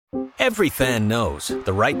Every fan knows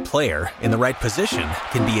the right player in the right position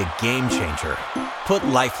can be a game changer. Put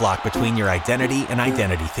LifeLock between your identity and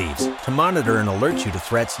identity thieves to monitor and alert you to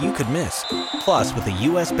threats you could miss. Plus, with a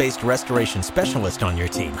U.S.-based restoration specialist on your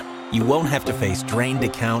team, you won't have to face drained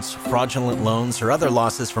accounts, fraudulent loans, or other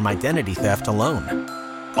losses from identity theft alone.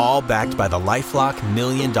 All backed by the LifeLock $1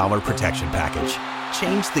 Million Protection Package.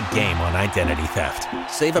 Change the game on identity theft.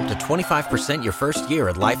 Save up to 25% your first year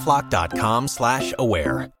at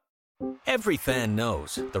LifeLock.com/aware. Every fan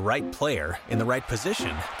knows the right player in the right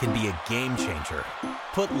position can be a game changer.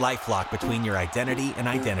 Put LifeLock between your identity and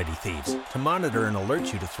identity thieves to monitor and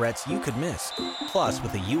alert you to threats you could miss. Plus,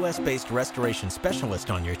 with a U.S.-based restoration specialist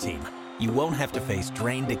on your team, you won't have to face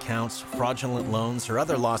drained accounts, fraudulent loans, or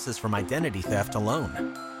other losses from identity theft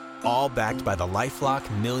alone. All backed by the LifeLock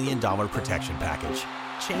 $1 Million Protection Package.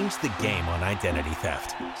 Change the game on identity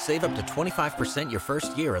theft. Save up to 25% your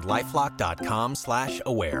first year at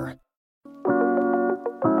LifeLock.com/aware.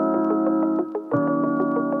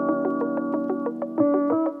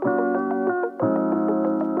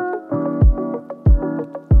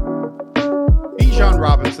 Bijan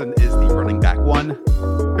Robinson is the running back one.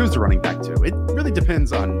 Who's the running back two? It really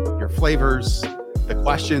depends on your flavors, the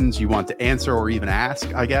questions you want to answer or even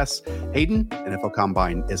ask, I guess. Hayden, NFL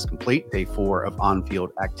Combine is complete. Day 4 of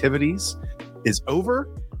on-field activities is over.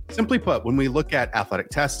 Simply put, when we look at athletic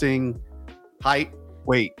testing, height,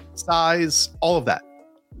 weight, size, all of that,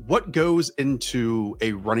 what goes into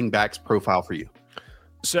a running back's profile for you?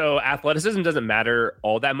 So athleticism doesn't matter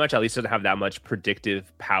all that much. At least it doesn't have that much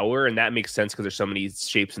predictive power. And that makes sense because there's so many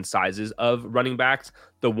shapes and sizes of running backs.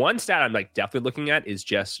 The one stat I'm definitely looking at is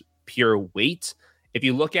just pure weight. If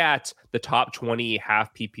you look at the top 20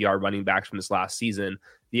 half PPR running backs from this last season,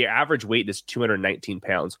 the average weight is 219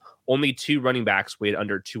 pounds. Only 2 running backs weighed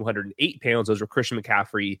under 208 pounds. Those were Christian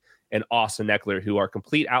McCaffrey and Austin Eckler, who are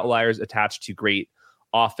complete outliers attached to great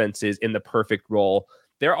offenses in the perfect role.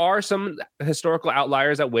 There are some historical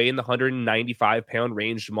outliers that weigh in the 195-pound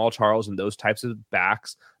range, Jamal Charles and those types of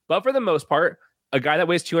backs. But for the most part, a guy that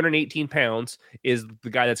weighs 218 pounds is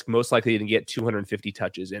the guy that's most likely to get 250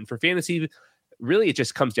 touches. And for fantasy, really, it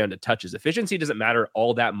just comes down to touches. Efficiency doesn't matter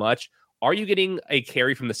all that much. Are you getting a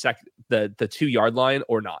carry from the 2-yard line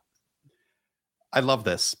or not? I love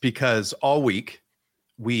this because all week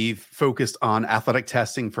we've focused on athletic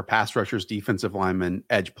testing for pass rushers, defensive linemen,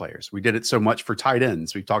 edge players. We did it so much for tight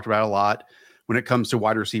ends. We've talked about it a lot when it comes to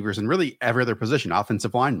wide receivers and really every other position,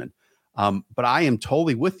 offensive linemen. But I am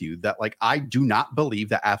totally with you that I do not believe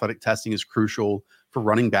that athletic testing is crucial for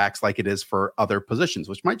running backs like it is for other positions,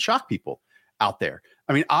 which might shock people out there.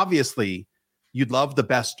 I mean, obviously you'd love the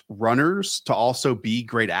best runners to also be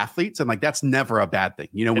great athletes. And that's never a bad thing.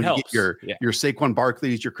 You know, when you get your Saquon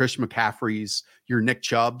Barkleys, your Christian McCaffreys, your Nick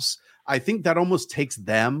Chubbs, I think that almost takes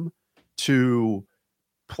them to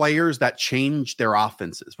players that change their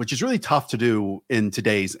offenses, which is really tough to do in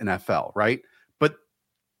today's NFL. Right. But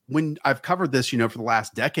when I've covered this, for the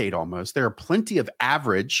last decade, almost, there are plenty of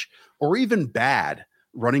average or even bad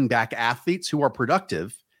running back athletes who are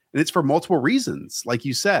productive. And it's for multiple reasons. Like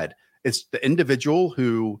you said, it's the individual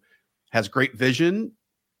who has great vision,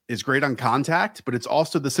 is great on contact, but it's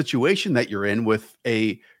also the situation that you're in with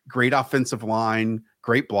a great offensive line,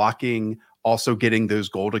 great blocking, also getting those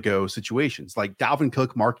goal-to-go situations. Like Dalvin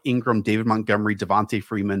Cook, Mark Ingram, David Montgomery, Devontae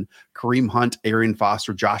Freeman, Kareem Hunt, Arian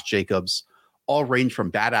Foster, Josh Jacobs, all range from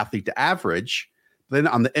bad athlete to average. Then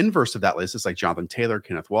on the inverse of that list, it's like Jonathan Taylor,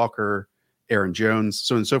 Kenneth Walker, Aaron Jones,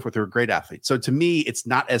 so on and so forth, who are great athletes. So to me, it's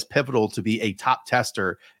not as pivotal to be a top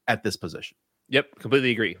tester at this position. Yep,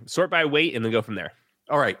 completely agree. Sort by weight and then go from there.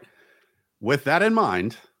 All right. With that in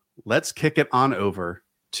mind, let's kick it on over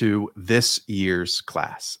to this year's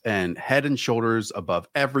class. And head and shoulders above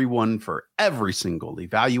everyone for every single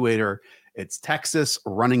evaluator, it's Texas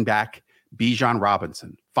running back Bijan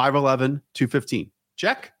Robinson, 5'11", 215.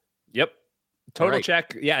 Check? Yep. Total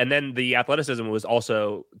check. Yeah. And then the athleticism was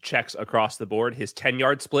also checks across the board. His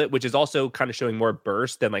 10-yard split, which is also kind of showing more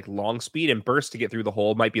burst than long speed, and burst to get through the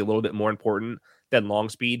hole might be a little bit more important than long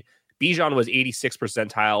speed. Bijan was 86th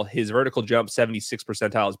percentile. His vertical jump, 76th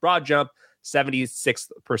percentile. His broad jump,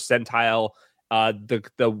 76th percentile.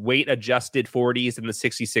 The weight adjusted 40s and the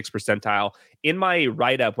 66th percentile. In my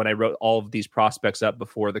write-up, when I wrote all of these prospects up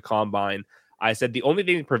before the combine, I said the only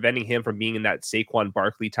thing preventing him from being in that Saquon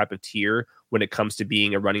Barkley type of tier when it comes to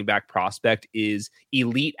being a running back prospect is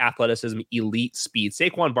elite athleticism, elite speed.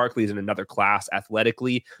 Saquon Barkley is in another class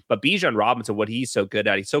athletically, but Bijan Robinson, what he's so good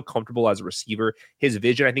at, he's so comfortable as a receiver. His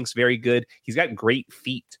vision, I think, is very good. He's got great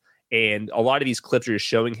feet. And a lot of these clips are just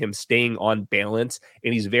showing him staying on balance,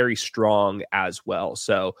 and he's very strong as well.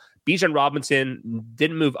 So Bijan Robinson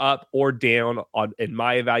didn't move up or down in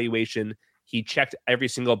my evaluation. He checked every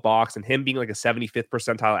single box, and him being like a 75th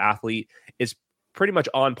percentile athlete is pretty much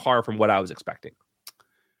on par from what I was expecting.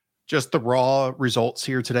 Just the raw results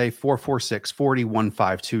here today: 4.46, 40,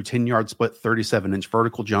 1.52, 10-yard split, 37-inch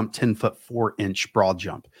vertical jump, 10-foot 4-inch broad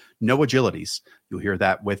jump. No agilities. You'll hear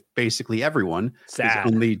that with basically everyone. Sad.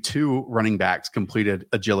 Only 2 running backs completed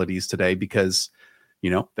agilities today because,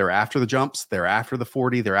 they're after the jumps, they're after the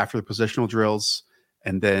 40, they're after the positional drills,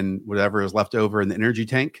 and then whatever is left over in the energy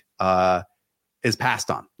tank is passed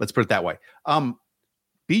on. Let's put it that way.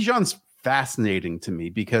 Bijan's fascinating to me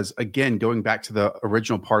because, again, going back to the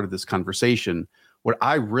original part of this conversation, what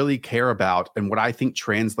I really care about and what I think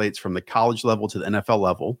translates from the college level to the NFL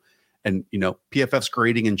level, and PFF's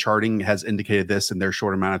grading and charting has indicated this in their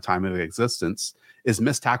short amount of time of existence, is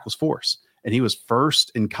missed tackles force. And he was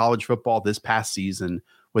first in college football this past season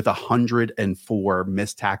with 104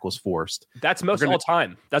 missed tackles forced. That's most all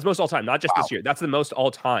time. That's most all time, not just Wow. this year. That's the most all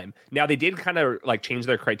time. Now, they did kind of like change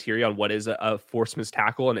their criteria on what is a forced missed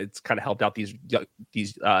tackle, and it's kind of helped out these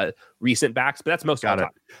recent backs, but that's most all time.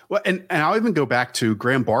 Well, and I'll even go back to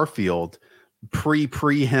Graham Barfield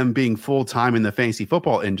pre him being full time in the fantasy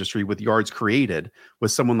football industry with yards created,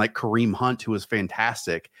 with someone like Kareem Hunt, who was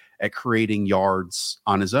fantastic at creating yards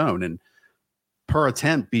on his own. And per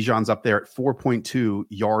attempt, Bijan's up there at 4.2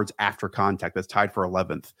 yards after contact. That's tied for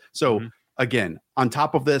 11th. So again, on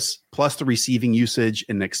top of this, plus the receiving usage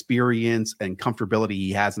and experience and comfortability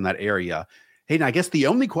he has in that area. Hey, now I guess the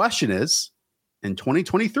only question is, in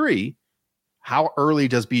 2023, how early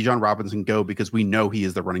does Bijan Robinson go? Because we know he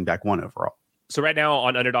is the running back 1 overall. So right now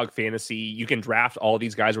on Underdog Fantasy, you can draft all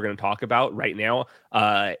these guys we're going to talk about right now.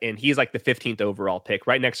 And he's like the 15th overall pick,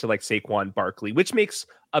 right next to like Saquon Barkley, which makes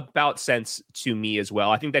about sense to me as well.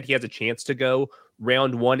 I think that he has a chance to go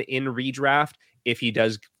round 1 in redraft if he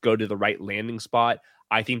does go to the right landing spot.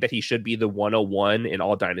 I think that he should be the 101 in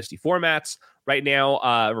all dynasty formats right now,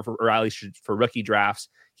 or at least for rookie drafts.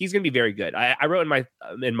 He's going to be very good. I wrote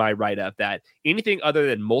in my write-up that anything other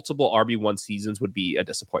than multiple RB1 seasons would be a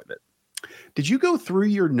disappointment. Did you go through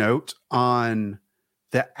your note on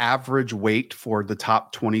the average weight for the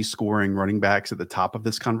top 20 scoring running backs at the top of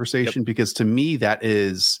this conversation? Yep. Because to me, that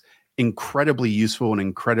is incredibly useful and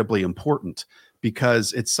incredibly important,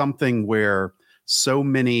 because it's something where so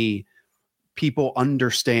many people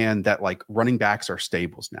understand that like running backs are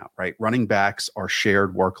stables now, right? Running backs are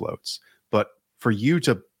shared workloads. But for you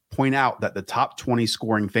to point out that the top 20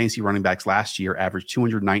 scoring fantasy running backs last year averaged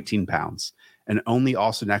 219 pounds, and only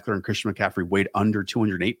Austin Eckler and Christian McCaffrey weighed under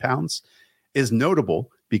 208 pounds is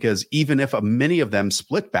notable, because even if many of them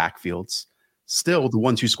split backfields, still the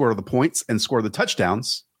ones who scored the points and scored the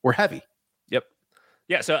touchdowns were heavy. Yep.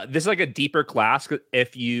 Yeah. So this is like a deeper class.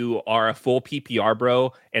 If you are a full PPR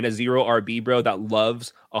bro and a 0 RB bro that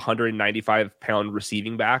loves 195-pound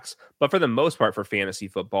receiving backs, but for the most part for fantasy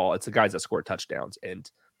football, it's the guys that score touchdowns,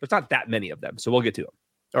 and there's not that many of them. So we'll get to them.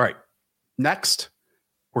 All right. Next,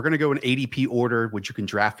 we're going to go in ADP order, which you can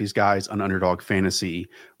draft these guys on Underdog Fantasy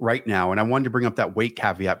right now. And I wanted to bring up that weight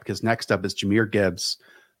caveat because next up is Jahmyr Gibbs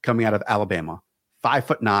coming out of Alabama,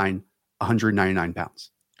 5'9", 199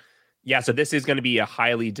 pounds. Yeah, so this is going to be a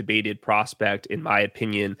highly debated prospect, in my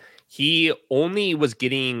opinion. He only was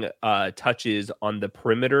getting touches on the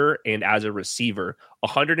perimeter and as a receiver.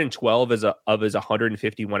 112 of his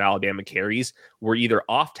 151 Alabama carries were either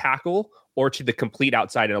off tackle or to the complete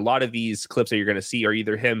outside. And a lot of these clips that you're going to see are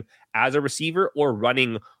either him as a receiver or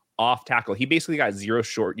running off tackle. He basically got 0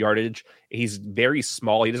 short yardage. He's very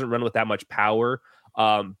small. He doesn't run with that much power.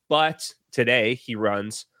 But today he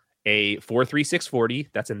runs a 4.36 40.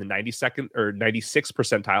 That's in the 92nd or 96th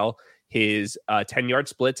percentile. His 10-yard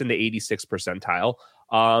splits in the 86th percentile.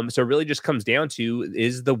 So it really just comes down to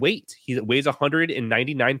is the weight. He weighs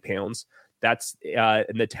 199 pounds. That's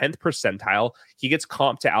in the 10th percentile. He gets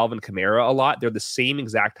comped to Alvin Kamara a lot. They're the same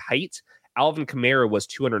exact height. Alvin Kamara was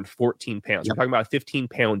 214 pounds. Yep. We're talking about a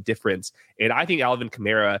 15-pound difference. And I think Alvin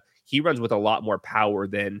Kamara, he runs with a lot more power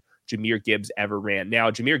than Jahmyr Gibbs ever ran. Now,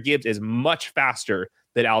 Jahmyr Gibbs is much faster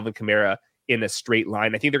than Alvin Kamara in a straight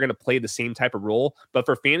line. I think they're going to play the same type of role. But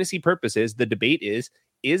for fantasy purposes, the debate is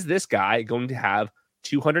this guy going to have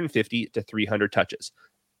 250 to 300 touches?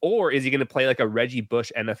 Or is he going to play like a Reggie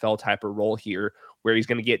Bush NFL type of role here, where he's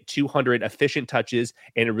going to get 200 efficient touches,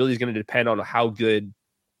 and it really is going to depend on how good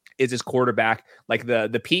is his quarterback. Like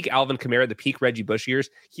the peak Alvin Kamara, the peak Reggie Bush years,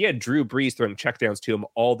 he had Drew Brees throwing checkdowns to him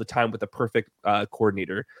all the time with the perfect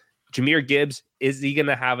coordinator. Jahmyr Gibbs, is he going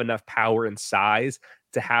to have enough power and size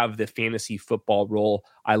to have the fantasy football role?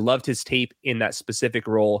 I loved his tape in that specific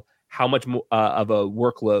role. How much of a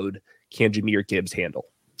workload can Jahmyr Gibbs handle?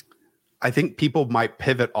 I think people might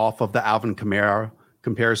pivot off of the Alvin Kamara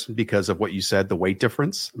comparison because of what you said, the weight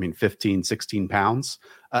difference. I mean, 15, 16 pounds.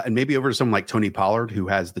 And maybe over to someone like Tony Pollard, who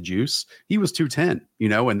has the juice. He was 210,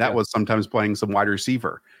 and that was sometimes playing some wide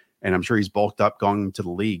receiver. And I'm sure he's bulked up going to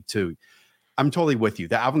the league too. I'm totally with you.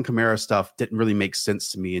 The Alvin Kamara stuff didn't really make sense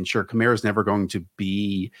to me. And sure, Kamara's never going to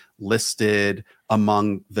be listed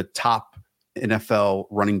among the top NFL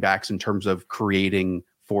running backs in terms of creating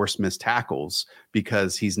forced missed tackles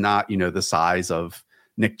because he's not, the size of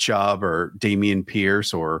Nick Chubb or Damian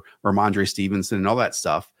Pierce or Ramondre Stevenson and all that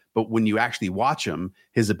stuff. But when you actually watch him,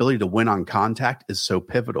 his ability to win on contact is so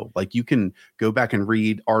pivotal. Like you can go back and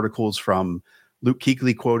read articles from Luke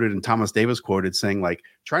Kuechly quoted and Thomas Davis quoted saying like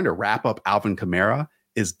trying to wrap up Alvin Kamara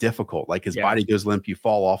is difficult. Like his body goes limp, you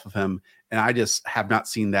fall off of him. And I just have not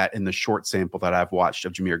seen that in the short sample that I've watched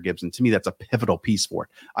of Jahmyr Gibbs. And to me, that's a pivotal piece for it.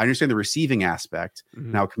 I understand the receiving aspect.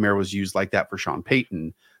 Mm-hmm. Now Kamara was used like that for Sean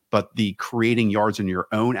Payton, but the creating yards in your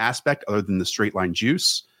own aspect, other than the straight line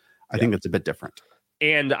juice, I think that's a bit different.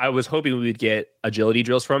 And I was hoping we would get agility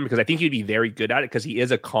drills from him because I think he'd be very good at it because he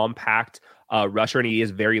is a compact rusher and he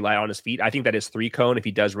is very light on his feet. I think that his 3-cone, if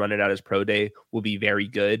he does run it at his pro day, will be very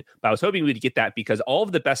good. But I was hoping we'd get that because all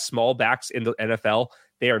of the best small backs in the NFL,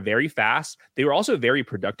 they are very fast. They were also very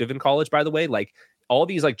productive in college, by the way. Like all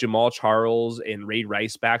these like Jamal Charles and Ray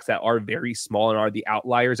Rice backs that are very small and are the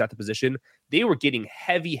outliers at the position, they were getting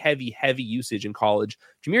heavy usage in college.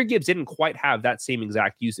 Jahmyr Gibbs didn't quite have that same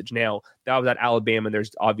exact usage. Now, that was at Alabama, and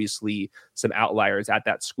there's obviously some outliers at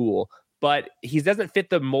that school. But he doesn't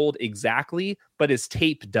fit the mold exactly, but his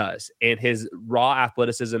tape does. And his raw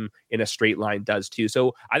athleticism in a straight line does too.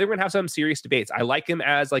 So I think we're going to have some serious debates. I like him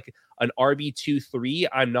as like an RB2, 3.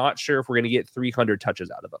 I'm not sure if we're going to get 300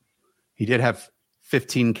 touches out of him. He did have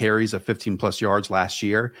 15 carries of 15 plus yards last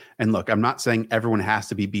year. And look, I'm not saying everyone has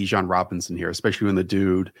to be Bijan Robinson here, especially when the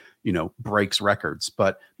dude, breaks records,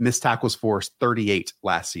 but missed tackles forced 38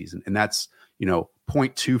 last season. And that's,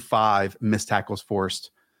 0.25 missed tackles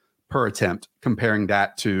forced per attempt, comparing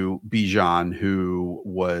that to Bijan, who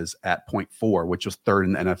was at 0.4, which was third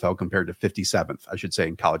in the NFL compared to 57th, I should say,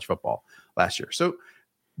 in college football last year. So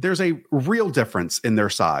there's a real difference in their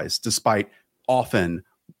size, despite often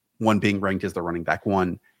one being ranked as the running back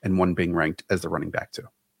 1 and one being ranked as the running back 2.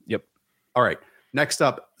 Yep. All right. Next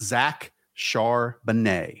up, Zach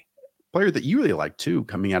Charbonnet, player that you really like too,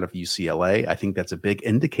 coming out of UCLA. I think that's a big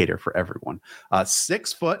indicator for everyone.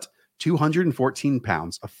 6 foot, 214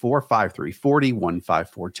 pounds, a 4.53, 40,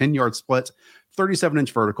 1.54, 10-yard split,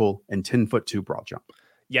 37-inch vertical, and 10'2" broad jump.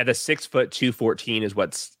 Yeah, the 6 foot 214 is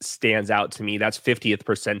what stands out to me. That's 50th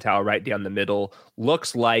percentile right down the middle.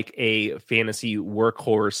 Looks like a fantasy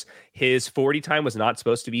workhorse. His 40 time was not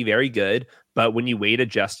supposed to be very good, but when you weight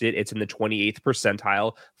adjust it, it's in the 28th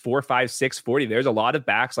percentile. 4.56 40. There's a lot of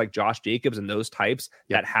backs like Josh Jacobs and those types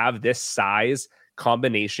that have this size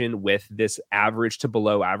combination with this average to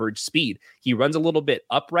below average speed. He runs a little bit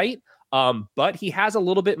upright, but he has a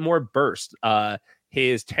little bit more burst.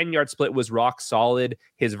 His 10-yard split was rock solid.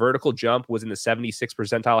 His vertical jump was in the 76th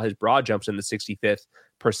percentile. His broad jump's in the 65th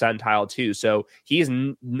percentile too. So he is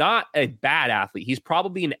not a bad athlete. He's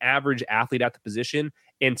probably an average athlete at the position.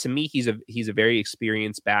 And to me, he's a very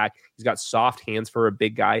experienced back. He's got soft hands for a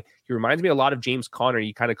big guy. He reminds me a lot of James Conner.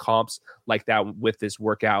 He kind of comps like that with this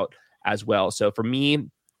workout as well. So for me,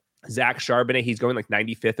 Zach Charbonnet, he's going like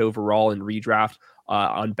 95th overall in redraft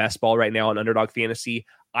on best ball right now on Underdog Fantasy.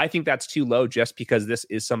 I think that's too low just because this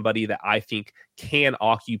is somebody that I think can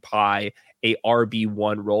occupy a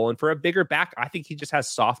RB1 role. And for a bigger back, I think he just has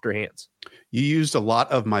softer hands. You used a lot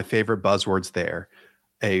of my favorite buzzwords there.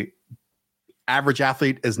 A average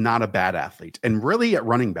athlete is not a bad athlete. And really at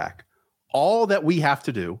running back, all that we have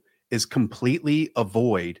to do is completely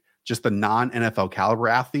avoid just the non-NFL caliber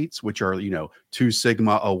athletes, which are, 2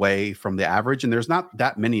 sigma away from the average. And there's not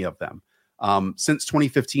that many of them. Since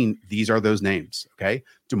 2015, these are those names. Okay.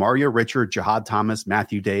 DeMario Richard, Jahad Thomas,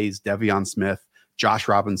 Matthew Days, Devion Smith, Josh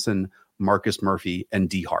Robinson, Marcus Murphy, and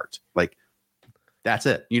D Hart. Like that's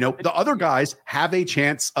it. The other guys have a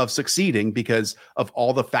chance of succeeding because of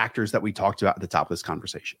all the factors that we talked about at the top of this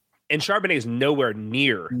conversation. And Charbonnet is nowhere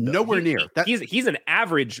near. He's an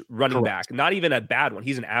average running back, not even a bad one.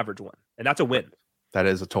 He's an average one. And that's a win. That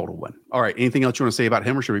is a total win. All right. Anything else you want to say about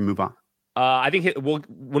him or should we move on? I think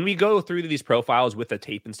when we go through these profiles with the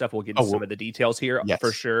tape and stuff, we'll get into some of the details here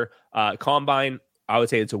for sure. Combine, I would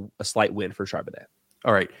say it's a slight win for Charbonnet.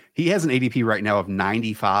 All right. He has an ADP right now of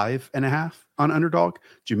 95.5 on Underdog.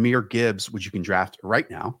 Jahmyr Gibbs, which you can draft right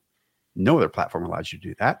now. No other platform allows you to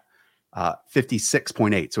do that.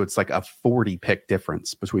 56.8. So it's like a 40 pick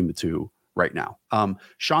difference between the two right now.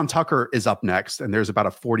 Sean Tucker is up next, and there's about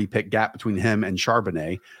a 40 pick gap between him and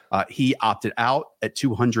Charbonnet. He opted out at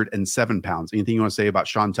 207 pounds. Anything you want to say about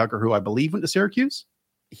Sean Tucker, who I believe went to Syracuse?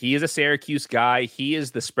 He is a Syracuse guy. He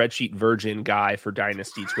is the spreadsheet virgin guy for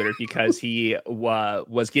Dynasty Twitter because he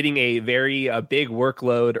was getting a very big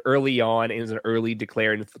workload early on and was an early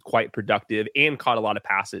declare and quite productive and caught a lot of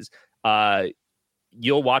passes.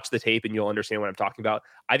 You'll watch the tape and you'll understand what I'm talking about.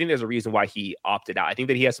 I think there's a reason why he opted out. I think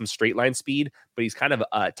that he has some straight line speed, but he's kind of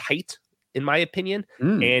tight in my opinion.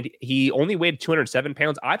 And he only weighed 207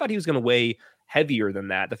 pounds. I thought he was going to weigh heavier than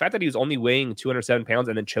that. The fact that he was only weighing 207 pounds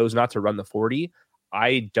and then chose not to run the 40,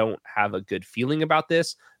 I don't have a good feeling about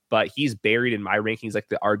this, but he's buried in my rankings, like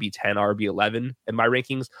the RB10, RB11 in my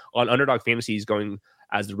rankings. On Underdog Fantasy, he's going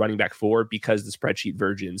as the running back 4 because the spreadsheet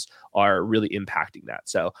virgins are really impacting that.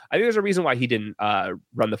 So I think there's a reason why he didn't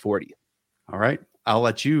run the 40. All right. I'll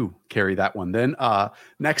let you carry that one then.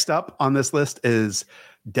 Next up on this list is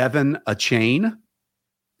Devin Achane.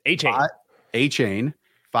 Achane,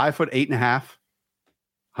 5'8.5",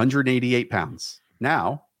 188 pounds.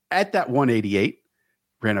 Now, at that 188,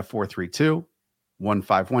 ran a 4.32,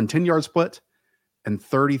 1.51 10-yard split, and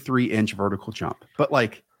 33-inch vertical jump. But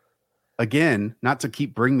like, again, not to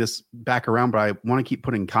keep bring this back around, but I want to keep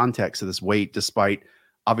putting context to this weight, despite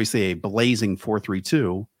obviously a blazing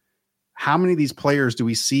 4.32. How many of these players do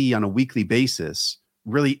we see on a weekly basis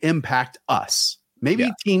really impact us? Maybe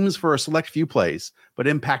teams for a select few plays, but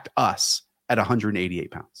impact us at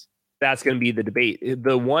 188 pounds. That's going to be the debate.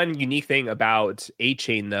 The one unique thing about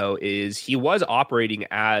Achane, though, is he was operating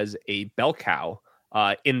as a bell cow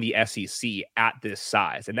in the SEC at this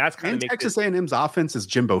size. And that's kind of Texas A&M's offense is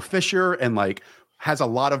Jimbo Fisher and like has a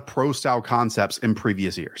lot of pro style concepts in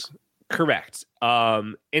previous years. Correct.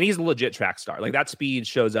 And he's a legit track star. Like that speed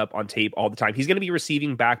shows up on tape all the time. He's going to be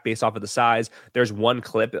receiving back based off of the size. There's one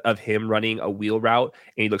clip of him running a wheel route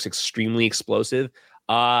and he looks extremely explosive.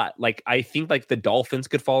 Like I think like the Dolphins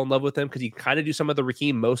could fall in love with him because he kind of do some of the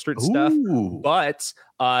Raheem Mostert stuff, but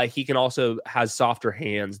he can also has softer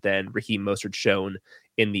hands than Raheem Mostert shown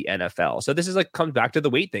in the NFL. So this is like comes back to the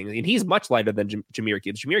weight thing, and he's much lighter than Jahmyr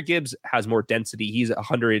Gibbs. Jahmyr Gibbs has more density. He's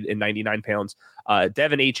 199 pounds.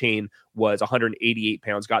 Devin Achane was 188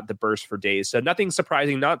 pounds. Got the burst for days. So nothing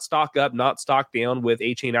surprising. Not stock up, not stock down with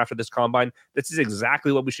Achane after this combine. This is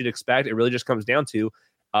exactly what we should expect. It really just comes down to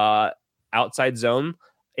outside zone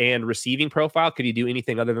and receiving profile. Could he do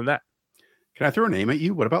anything other than that? Can I throw a name at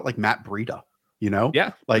you? What about like Matt Breida? You know?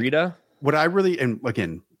 Yeah. Like Breida. What I really, and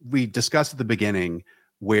again, we discussed at the beginning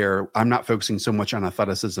where I'm not focusing so much on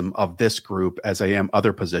athleticism of this group as I am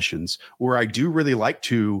other positions, where I do really like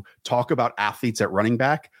to talk about athletes at running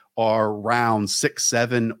back are round 6,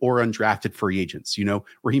 7 or undrafted free agents. You know,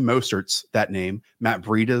 Raheem Mostert's that name, Matt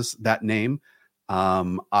Breida's that name.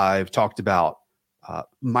 I've talked about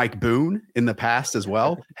Mike Boone in the past as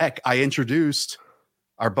well. Heck, I introduced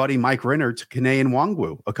our buddy Mike Renner to Kene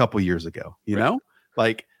Nwangwu a couple years ago. You know,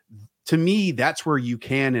 like to me, that's where you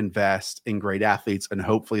can invest in great athletes, and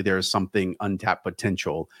hopefully there's something untapped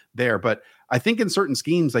potential there. But I think in certain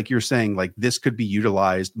schemes, like you're saying, like this could be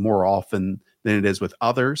utilized more often than it is with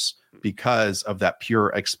others because of that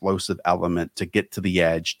pure explosive element to get to the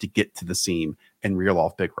edge, to get to the seam, and reel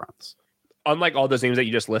off big runs. Unlike all those names that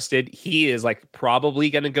you just listed, he is like probably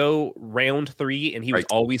going to go round 3, and he was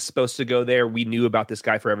always supposed to go there. We knew about this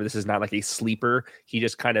guy forever. This is not like a sleeper. He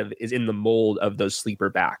just kind of is in the mold of those sleeper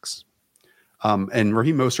backs. And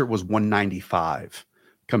Raheem Mostert was 195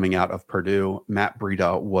 coming out of Purdue. Matt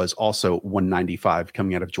Breida was also 195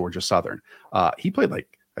 coming out of Georgia Southern. He played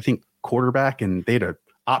like, I think, quarterback, and they had an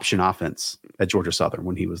option offense at Georgia Southern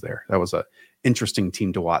when he was there. That was an interesting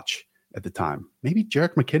team to watch at the time. Maybe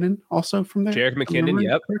Jerick McKinnon also from there. Jerick McKinnon,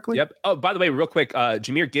 yep. Oh, by the way, real quick,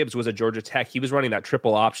 Jahmyr Gibbs was a Georgia Tech. He was running that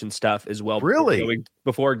triple option stuff as well. Really?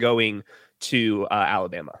 Before going to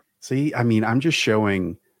Alabama. See, I mean, I'm just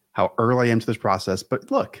showing how early I am to this process.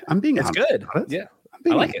 But look, I'm being honest good. about it. Yeah, I'm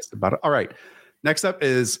being I like honest about it. All right. Next up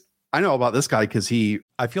is, I know about this guy because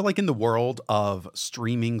I feel like in the world of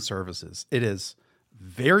streaming services, it is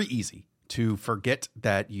very easy to forget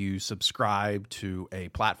that you subscribe to a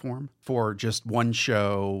platform for just one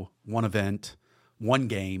show, one event, one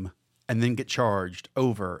game, and then get charged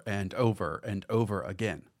over and over and over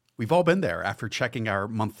again. We've all been there after checking our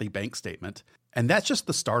monthly bank statement, and that's just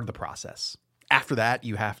the start of the process. After that,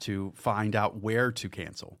 you have to find out where to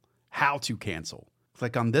cancel, how to cancel,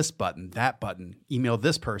 click on this button, that button, email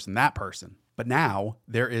this person, that person. But now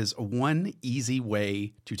there is one easy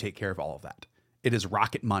way to take care of all of that. It is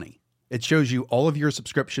Rocket Money. It shows you all of your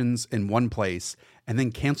subscriptions in one place and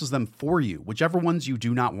then cancels them for you, whichever ones you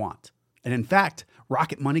do not want. And in fact,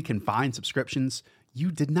 Rocket Money can find subscriptions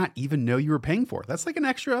you did not even know you were paying for. That's like an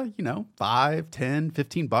extra, $5, $10,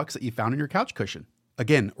 $15 that you found in your couch cushion.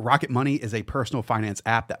 Again, Rocket Money is a personal finance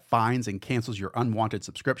app that finds and cancels your unwanted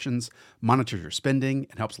subscriptions, monitors your spending,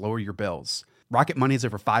 and helps lower your bills. Rocket Money has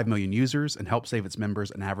over 5 million users and helps save its members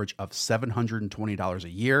an average of $720 a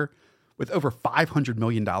year, with over $500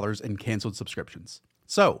 million in canceled subscriptions.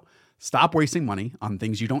 So, stop wasting money on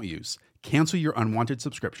things you don't use. Cancel your unwanted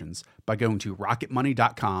subscriptions by going to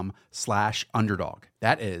rocketmoney.com/underdog.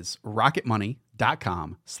 That is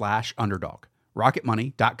rocketmoney.com/underdog.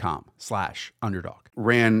 rocketmoney.com/underdog.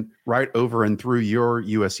 Ran right over and through your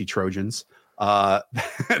USC Trojans.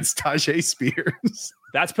 That's Tajay Spears.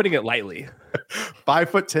 That's putting it lightly.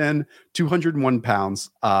 5'10", 201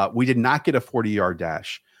 pounds. We did not get a 40-yard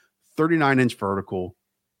dash, 39-inch vertical,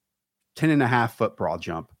 10.5-foot broad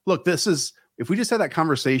jump. Look, if we just had that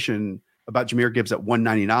conversation about Jahmyr Gibbs at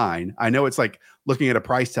 199, I know it's like looking at a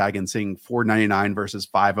price tag and seeing $4.99 versus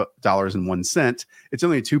 $5.01. It's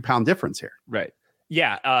only a 2-pound difference here. Right.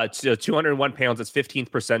 Yeah. So 201 pounds, it's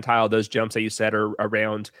 15th percentile. Those jumps that you said are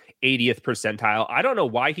around 80th percentile. I don't know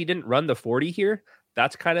why he didn't run the 40 here.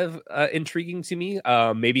 That's kind of intriguing to me.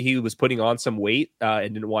 Maybe he was putting on some weight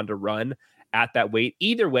and didn't want to run at that weight.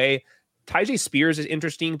 Either way, Tajay Spears is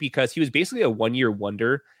interesting because he was basically a one-year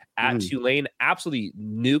wonder at Tulane, absolutely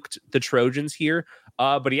nuked the Trojans here.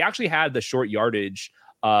 But he actually had the short yardage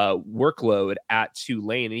workload at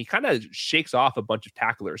Tulane, and he kind of shakes off a bunch of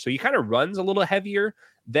tacklers. So he kind of runs a little heavier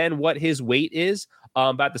than what his weight is.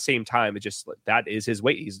 But at the same time, that is his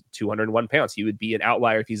weight. He's 201 pounds. He would be an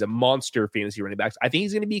outlier if he's a monster fantasy running back. I think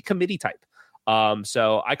he's going to be committee type.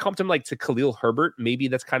 So I comped him like to Khalil Herbert. Maybe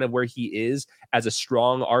that's kind of where he is as a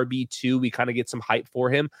strong RB2. We kind of get some hype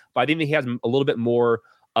for him, but I think he has a little bit more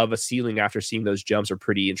of a ceiling after seeing those jumps are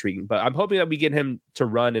pretty intriguing. But I'm hoping that we get him to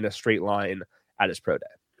run in a straight line at his pro day.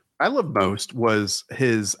 I love most was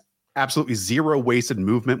his absolutely zero wasted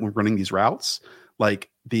movement when running these routes, like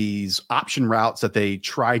these option routes that they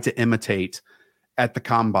tried to imitate at the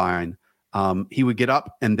combine. He would get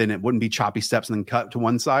up and then it wouldn't be choppy steps and then cut to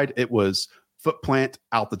one side. It was foot plant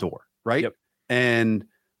out the door. Right. Yep. And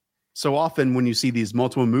so often when you see these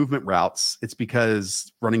multiple movement routes, it's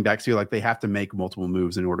because running backs feel like they have to make multiple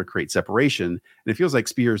moves in order to create separation. And it feels like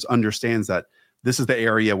Spears understands that this is the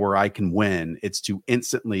area where I can win. It's to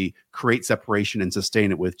instantly create separation and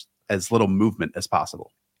sustain it with as little movement as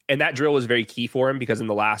possible. And that drill was very key for him because in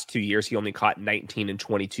the last 2 years, he only caught 19 and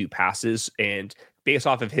 22 passes. And based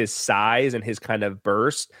off of his size and his kind of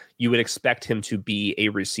burst, you would expect him to be a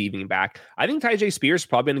receiving back. I think Tajay Spears is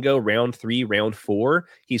probably going to go round 3, round 4.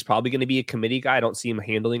 He's probably going to be a committee guy. I don't see him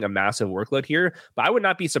handling a massive workload here, but I would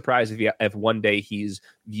not be surprised if one day he's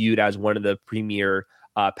viewed as one of the premier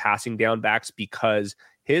passing down backs because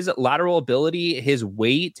his lateral ability, his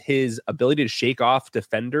weight, his ability to shake off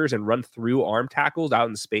defenders and run through arm tackles out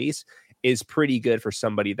in space is pretty good for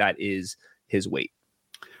somebody that is his weight.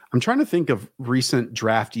 I'm trying to think of recent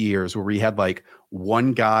draft years where we had like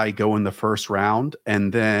one guy go in the first round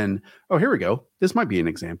and then, here we go. This might be an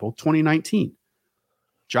example. 2019,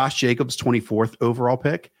 Josh Jacobs, 24th overall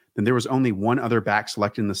pick. Then there was only one other back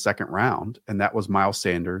selected in the second round, and that was Miles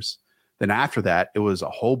Sanders. Then after that, it was a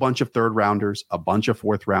whole bunch of third rounders, a bunch of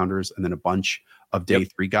fourth rounders, and then a bunch of day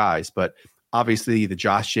 3 guys. But obviously the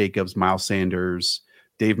Josh Jacobs, Miles Sanders,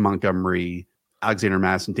 Dave Montgomery, Alexander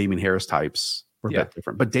Madison, Damian Harris types were a bit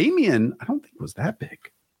different. But Damian, I don't think was that big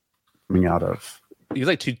coming out of. He was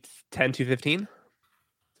like 210, 215.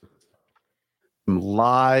 I'm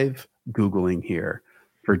live Googling here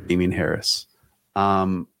for Damian Harris.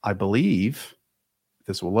 I believe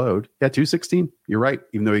this will load. Yeah, 216. You're right.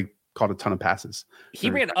 Even though he caught a ton of passes. He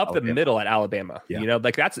ran up the middle at Alabama. Yeah.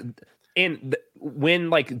 Like that's when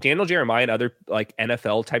like Daniel Jeremiah and other like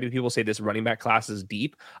NFL type of people say this running back class is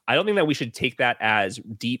deep. I don't think that we should take that as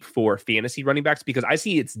deep for fantasy running backs because I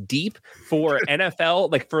see it's deep for NFL,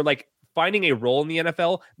 like for like finding a role in the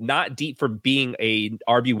NFL, not deep for being a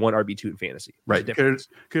RB1, RB2 in fantasy. Right.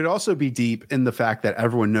 Could also be deep in the fact that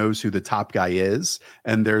everyone knows who the top guy is.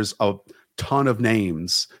 And there's a ton of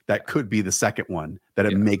names that could be the second one that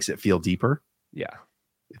it makes it feel deeper. Yeah.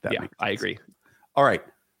 If that makes sense. I agree. All right.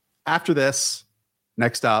 After this,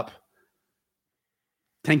 next up,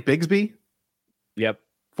 Tank Bigsby. Yep.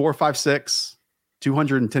 4'5'6",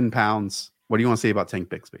 210 pounds. What do you want to say about Tank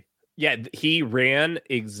Bigsby? Yeah, he ran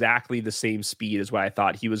exactly the same speed as what I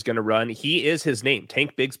thought he was going to run. He is his name,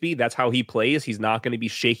 Tank Bigsby. That's how he plays. He's not going to be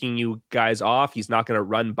shaking you guys off. He's not going to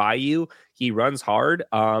run by you. He runs hard.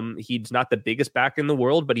 He's not the biggest back in the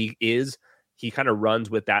world, but he is he kind of runs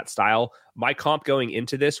with that style. My comp going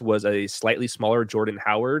into this was a slightly smaller Jordan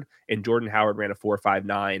Howard, and Jordan Howard ran a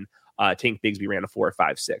 4.59. Tank Bigsby ran a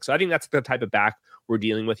 4.56. So I think that's the type of back we're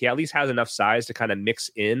dealing with. He at least has enough size to kind of mix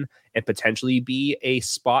in and potentially be a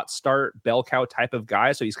spot start bell cow type of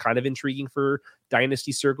guy. So he's kind of intriguing for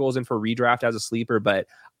dynasty circles and for redraft as a sleeper, but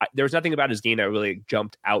there was nothing about his game that really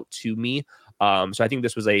jumped out to me. So I think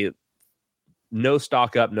this was a no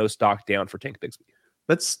stock up, no stock down for Tank Bigsby.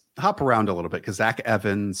 Let's hop around a little bit because Zach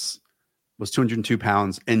Evans was 202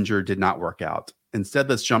 pounds, injured, did not work out. Instead,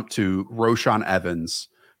 let's jump to Roshan Evans,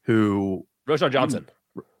 Roshan Johnson.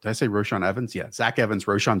 Did I say Roshan Evans? Yeah, Zach Evans,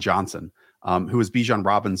 Roshan Johnson, who is Bijan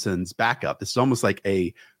Robinson's backup. This is almost like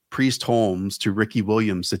a Priest Holmes to Ricky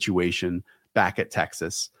Williams situation back at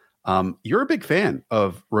Texas. You're a big fan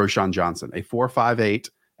of Roshan Johnson, a 4.58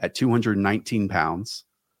 at 219 pounds.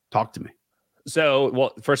 Talk to me. So,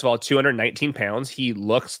 well, first of all, 219 pounds. He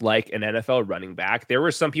looks like an NFL running back. There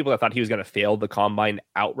were some people that thought he was going to fail the combine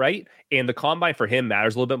outright. And the combine for him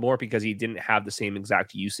matters a little bit more because he didn't have the same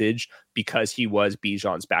exact usage because he was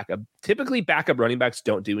Bijan's backup. Typically, backup running backs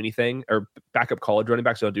don't do anything, or backup college running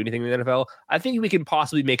backs don't do anything in the NFL. I think we can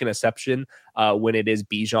possibly make an exception when it is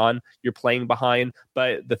Bijan you're playing behind.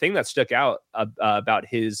 But the thing that stuck out about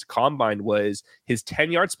his combine was his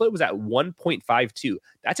 10-yard split was at 1.52.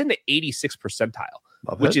 That's in the 86th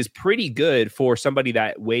percentile, which is pretty good for somebody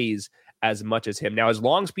that weighs as much as him. Now, his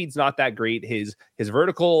long speed's not that great. His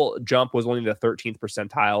vertical jump was only the 13th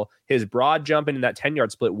percentile. His broad jump and that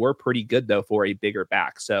 10-yard split were pretty good, though, for a bigger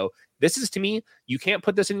back. So this is, to me, you can't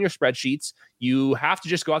put this in your spreadsheets. You have to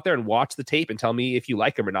just go out there and watch the tape and tell me if you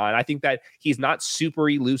like him or not. And I think that he's not super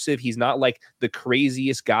elusive. He's not like the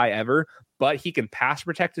craziest guy ever, but he can pass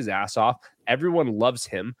protect his ass off. Everyone loves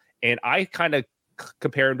him. And I kind of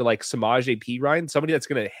compare him to like Samaje Perine, somebody that's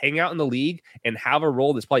going to hang out in the league and have a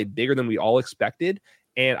role that's probably bigger than we all expected.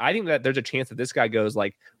 And I think that there's a chance that this guy goes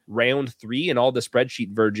like round 3 and all the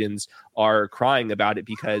spreadsheet virgins are crying about it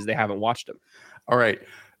because they haven't watched him. All right.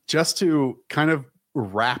 Just to kind of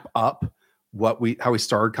wrap up how we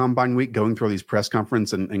started Combine Week, going through all these press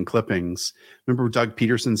conference and clippings. Remember Doug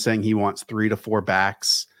Peterson saying he wants 3 to 4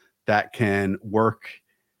 backs that can work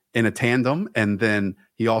in a tandem, and then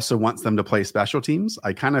he also wants them to play special teams.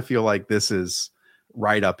 I kind of feel like this is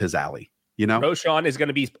right up his alley. You know, Roshan is going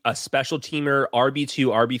to be a special teamer, RB2,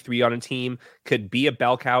 RB3 on a team, could be a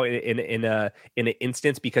bell cow in an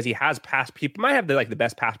instance because he has he might have the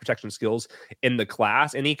best pass protection skills in the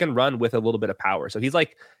class, and he can run with a little bit of power. So he's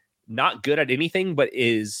like not good at anything, but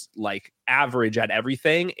is like average at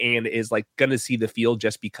everything, and is like going to see the field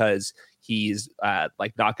just because he's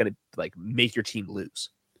like not going to like make your team lose.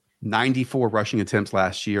 94 rushing attempts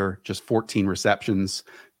last year, just 14 receptions,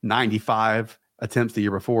 95 attempts the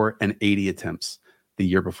year before, and 80 attempts the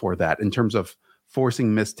year before that. In terms of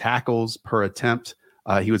forcing missed tackles per attempt,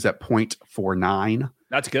 he was at 0.49.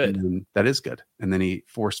 That's good. That is good. And then he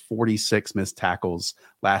forced 46 missed tackles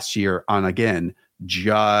last year on, again,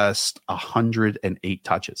 just 108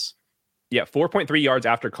 touches. Yeah, 4.3 yards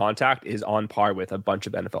after contact is on par with a bunch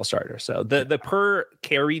of NFL starters. So the per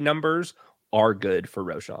carry numbers are good for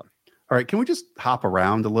Roshan. All right, can we just hop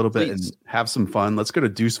around a little bit and have some fun? Let's go to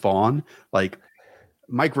Deuce Vaughn. Like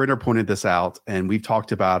Mike Ritter pointed this out, and we've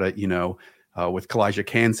talked about it, with Kalijah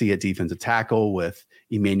Kancey at defensive tackle, with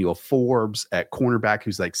Emmanuel Forbes at cornerback,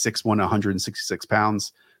 who's like 6'1", 166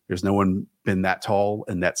 pounds. There's no one been that tall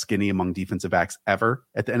and that skinny among defensive backs ever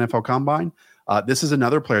at the NFL Combine. This is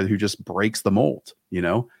another player who just breaks the mold,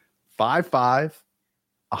 5'5",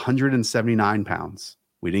 179 pounds.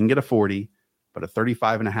 We didn't get a 40, but a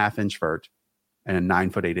 35.5-inch vert and a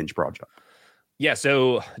 9'8" broad jump. Yeah,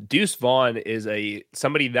 so Deuce Vaughn is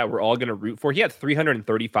somebody that we're all going to root for. He had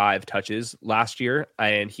 335 touches last year,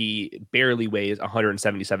 and he barely weighs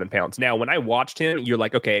 177 pounds. Now, when I watched him, you're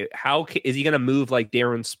like, okay, how is he going to move like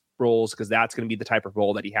Darren Sproles? Because that's going to be the type of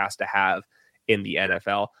role that he has to have in the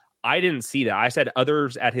NFL. I didn't see that. I said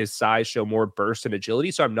others at his size show more burst and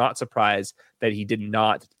agility, so I'm not surprised that he did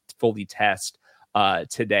not fully test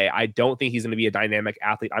today. I don't think he's going to be a dynamic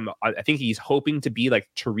athlete. I think he's hoping to be like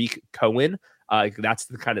Tariq Cohen. That's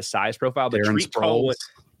the kind of size profile. But Tariq Cohen,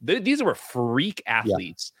 these were freak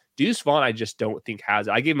athletes. Yeah. Deuce Vaughn, I just don't think has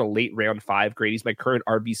it. I gave him a late round 5 grade. He's my current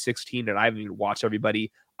RB16, and I haven't even watched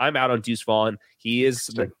everybody. I'm out on Deuce Vaughn. He is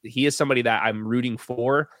somebody that I'm rooting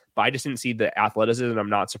for, but I just didn't see the athleticism, and I'm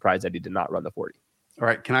not surprised that he did not run the 40. All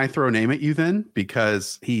right. Can I throw a name at you then?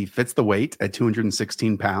 Because he fits the weight at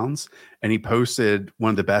 216 pounds, and he posted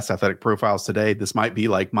one of the best athletic profiles today. This might be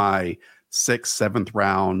like my 6th, 7th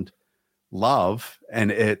round love, and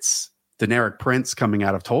it's Deneric Prince coming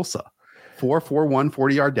out of Tulsa. 4.41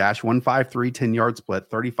 40-yard dash, 1.53 10-yard split,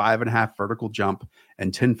 35.5 vertical jump,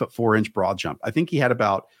 and 10-foot 4-inch broad jump. I think he had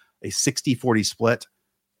about a 60-40 split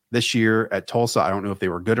this year at Tulsa. I don't know if they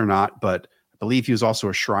were good or not, but I believe he was also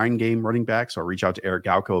a Shrine Game running back. So I'll reach out to Eric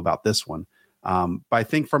Galco about this one. But I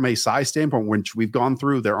think from a size standpoint, which we've gone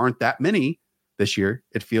through, there aren't that many this year.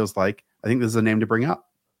 It feels like, I think this is a name to bring up.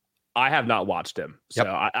 I have not watched him, so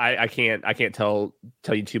I can't tell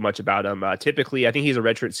you too much about him. Typically, I think he's a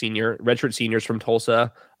redshirt seniors from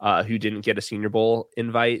Tulsa who didn't get a Senior Bowl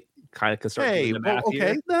invite. Kind of can start doing the math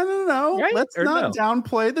here. No. Right? Let's not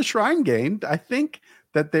downplay the Shrine Game. I think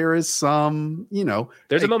that there is some,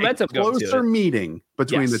 there's a momentum closer meeting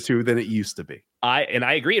between the two than it used to be. I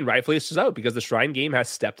agree, and rightfully so, because the Shrine Game has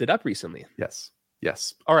stepped it up recently.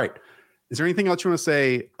 Yes. All right. Is there anything else you want to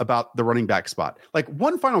say about the running back spot? Like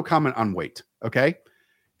one final comment on weight. Okay.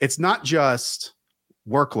 It's not just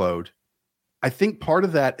workload. I think part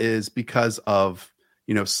of that is because of,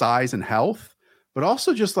 size and health, but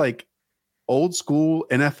also just like old school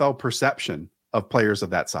NFL perception of players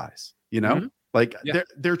of that size,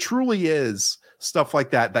 there truly is stuff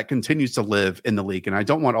like that continues to live in the league. And I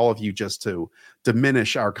don't want all of you just to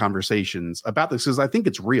diminish our conversations about this, because I think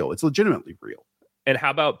it's real. It's legitimately real. And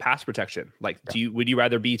how about pass protection? Like, would you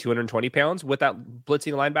rather be 220 pounds with that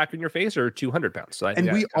blitzing linebacker in your face, or 200 pounds? So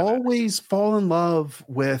we always fall in love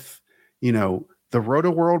with, the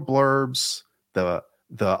Roto World blurbs, the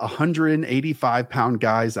 185 pound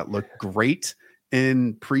guys that look great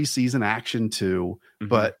in preseason action too. Mm-hmm.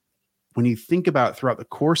 But when you think about throughout the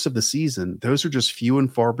course of the season, those are just few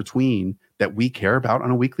and far between that we care about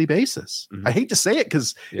on a weekly basis. Mm-hmm. I hate to say it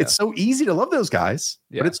because it's so easy to love those guys,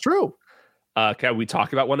 but it's true. Can we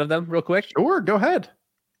talk about one of them real quick? Sure, go ahead.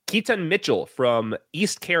 Keaton Mitchell from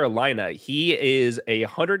East Carolina. He is a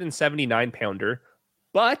 179 pounder,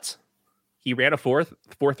 but he ran a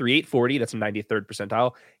 4.38 40. That's a 93rd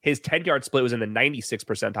percentile. His 10-yard split was in the 96th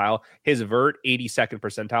percentile. His vert, 82nd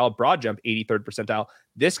percentile. Broad jump, 83rd percentile.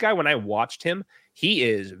 This guy, when I watched him, he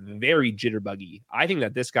is very jitterbuggy. I think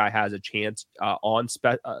that this guy has a chance on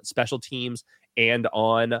special teams and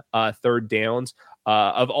on third downs.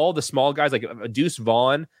 Of all the small guys, like Deuce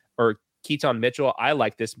Vaughn or Keaton Mitchell, I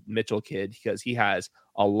like this Mitchell kid because he has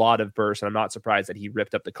a lot of burst, and I'm not surprised that he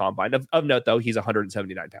ripped up the combine. Of note, though, he's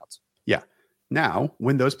 179 pounds. Yeah. Now,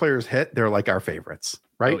 when those players hit, they're like our favorites,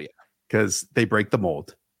 right? Oh, yeah. Because they break the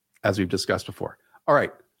mold, as we've discussed before. All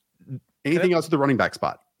right. Anything else with the running back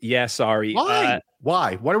spot? Yeah, sorry. Why?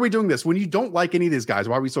 Why are we doing this? When you don't like any of these guys,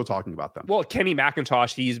 why are we still talking about them? Well, Kenny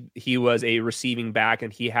McIntosh, he was a receiving back,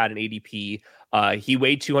 and he had an ADP. He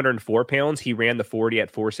weighed 204 pounds. He ran the 40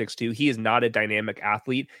 at 4.62. He is not a dynamic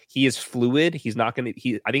athlete. He is fluid. He's not going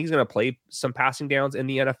to. I think he's going to play some passing downs in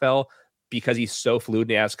the NFL because he's so fluid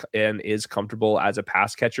and is comfortable as a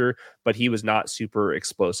pass catcher, but he was not super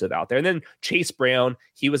explosive out there. And then Chase Brown,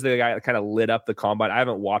 he was the guy that kind of lit up the combine. I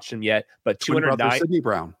haven't watched him yet, but 209. Sidney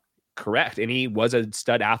Brown. Correct. And he was a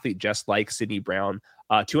stud athlete just like Sidney Brown.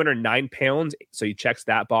 209 pounds. So he checks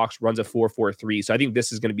that box, runs a 4.43. So I think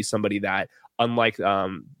this is going to be somebody that, unlike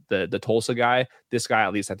the Tulsa guy, this guy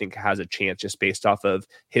at least I think has a chance just based off of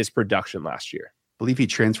his production last year. I believe he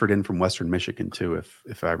transferred in from Western Michigan too,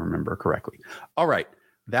 if I remember correctly. All right.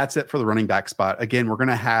 That's it for the running back spot. Again, we're going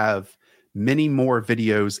to have many more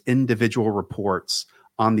videos, individual reports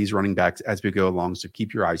on these running backs as we go along. So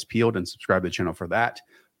keep your eyes peeled and subscribe to the channel for that.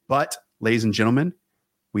 But ladies and gentlemen,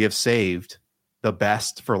 we have saved the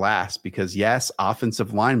best for last because yes,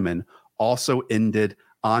 offensive linemen also ended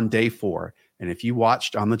on day 4. And if you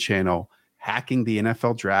watched on the channel, Hacking the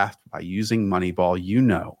NFL Draft by using Moneyball, you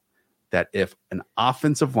know that if an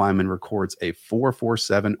offensive lineman records a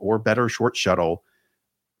 4.47 or better short shuttle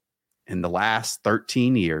in the last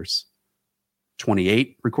 13 years,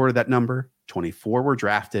 28 recorded that number, 24 were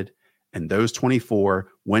drafted, and those 24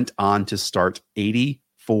 went on to start 84%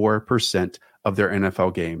 of their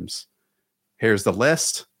NFL games. Here's the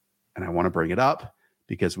list, and I want to bring it up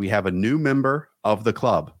because we have a new member of the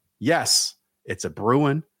club. Yes, it's a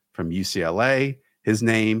Bruin from UCLA. His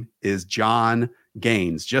name is John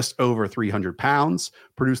Gaines, just over 300 pounds,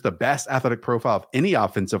 produced the best athletic profile of any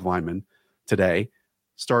offensive lineman today,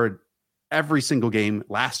 started every single game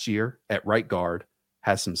last year at right guard,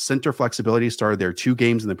 has some center flexibility, started there 2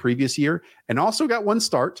 games in the previous year, and also got 1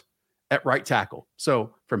 start at right tackle.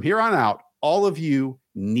 So from here on out, all of you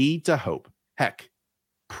need to hope, heck,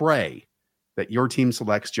 pray that your team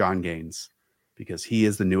selects John Gaines because he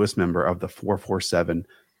is the newest member of the 447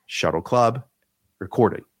 Shuttle Club,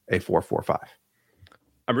 recording a 4.45.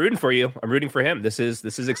 I'm rooting for you. I'm rooting for him. This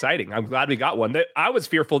is exciting. I'm glad we got one. I was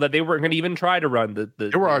fearful that they weren't going to even try to run the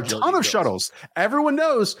there were a ton of shuttles. Everyone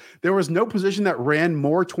knows there was no position that ran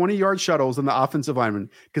more 20-yard shuttles than the offensive lineman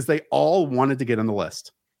because they all wanted to get on the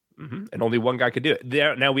list. Mm-hmm. And only one guy could do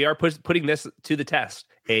it. Now we are putting this to the test.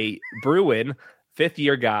 A Bruin,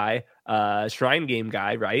 5th-year guy, Shrine Game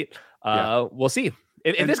guy, right? We'll see.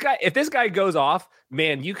 If this guy goes off,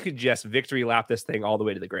 man, you could just victory lap this thing all the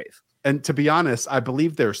way to the grave. And to be honest, I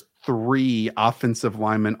believe there's 3 offensive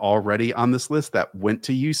linemen already on this list that went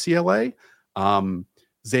to UCLA.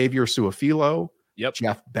 Xavier Suafilo,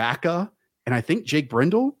 Jeff Bacca, and I think Jake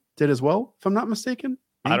Brindle did as well, if I'm not mistaken.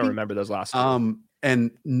 Maybe? I don't remember those last two.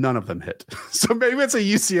 And none of them hit. So maybe it's a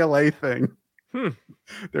UCLA thing.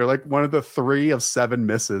 They're like one of the 3 of 7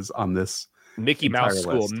 misses on this Mickey Mouse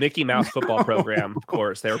school, Mickey Mouse football program. Of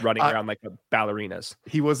course, they were running around like ballerinas.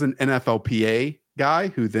 He was an NFLPA guy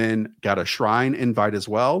who then got a Shrine invite as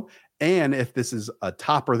well. And if this is a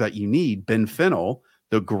topper that you need, Ben Fennell,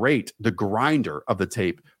 the grinder of the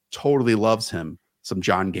tape, totally loves him. Some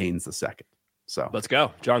John Gaines II. So let's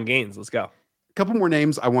go, John Gaines. Let's go. A couple more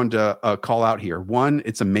names I wanted to call out here. One,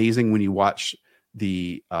 it's amazing when you watch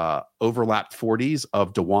the overlapped 40s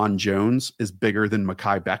of DeJuan Jones is bigger than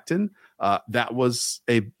Mekhi Becton. That was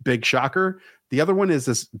a big shocker. The other one is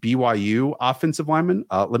this BYU offensive lineman.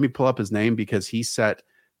 Let me pull up his name because he set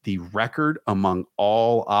the record among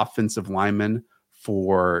all offensive linemen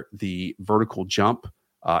for the vertical jump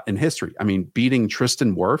in history. I mean, beating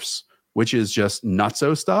Tristan Wirfs, which is just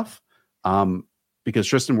nutso stuff. Because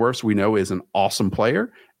Tristan Wirfs, we know, is an awesome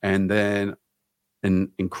player. And then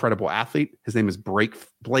an incredible athlete. His name is Blake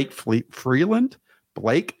Freeland.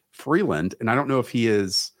 And I don't know if he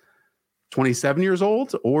is 27 years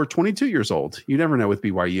old or 22 years old. You never know with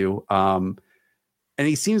BYU. And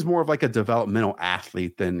he seems more of like a developmental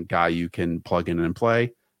athlete than guy you can plug in and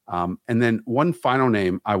play. And then one final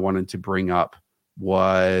name I wanted to bring up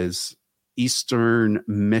was Eastern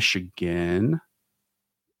Michigan.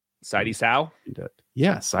 Sidey Sow?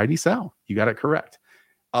 Yeah, Sidey Sow. You got it correct.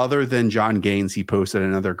 Other than John Gaines, he posted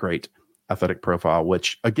another great athletic profile,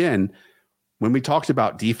 which, again, when we talked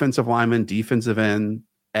about defensive lineman, defensive end,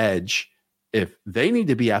 edge, if they need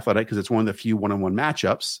to be athletic because it's one of the few one-on-one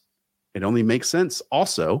matchups, it only makes sense.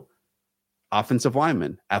 Also, offensive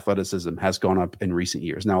lineman athleticism has gone up in recent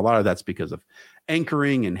years. Now, a lot of that's because of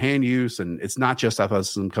anchoring and hand use, and it's not just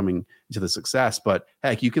athleticism coming into the success, but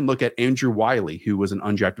heck, you can look at Andrew Wiley, who was an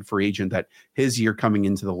undrafted free agent that his year coming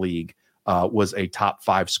into the league was a top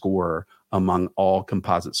 5 scorer among all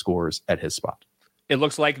composite scorers at his spot. It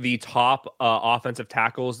looks like the top offensive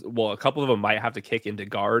tackles, well, a couple of them might have to kick into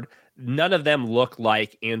guard. None of them look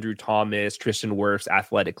like Andrew Thomas, Tristan Wirfs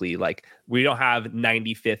athletically. Like, we don't have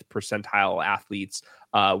 95th percentile athletes.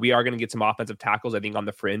 We are going to get some offensive tackles, I think, on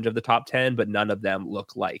the fringe of the top 10, but none of them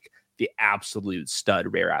look like the absolute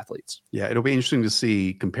stud rare athletes. Yeah, it'll be interesting to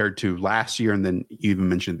see compared to last year. And then you even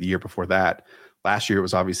mentioned the year before that. Last year, it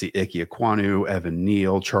was obviously Ike Ekwonu, Evan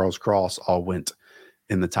Neal, Charles Cross all went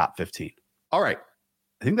in the top 15. All right.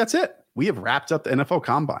 I think that's it. We have wrapped up the NFL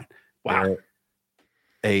Combine. Wow.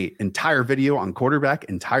 A entire video on quarterback,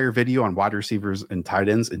 entire video on wide receivers and tight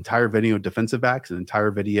ends, entire video on defensive backs, an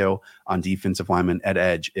entire video on defensive linemen at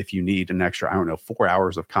edge if you need an extra, 4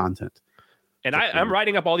 hours of content. And I'm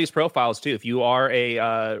writing up all these profiles too. If you are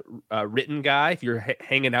a written guy, if you're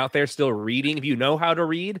hanging out there still reading, if you know how to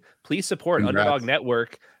read, please support Underdog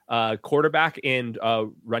Network. Quarterback and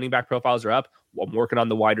running back profiles are up. I'm working on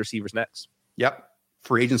the wide receivers next. Yep.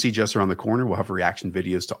 Free agency just around the corner. We'll have reaction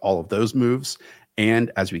videos to all of those moves.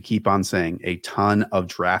 And as we keep on saying, a ton of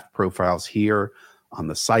draft profiles here on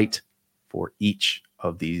the site for each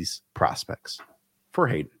of these prospects. For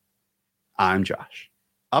Hayden, I'm Josh.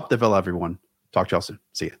 Up the Ville, everyone. Talk to y'all soon.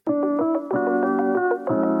 See ya.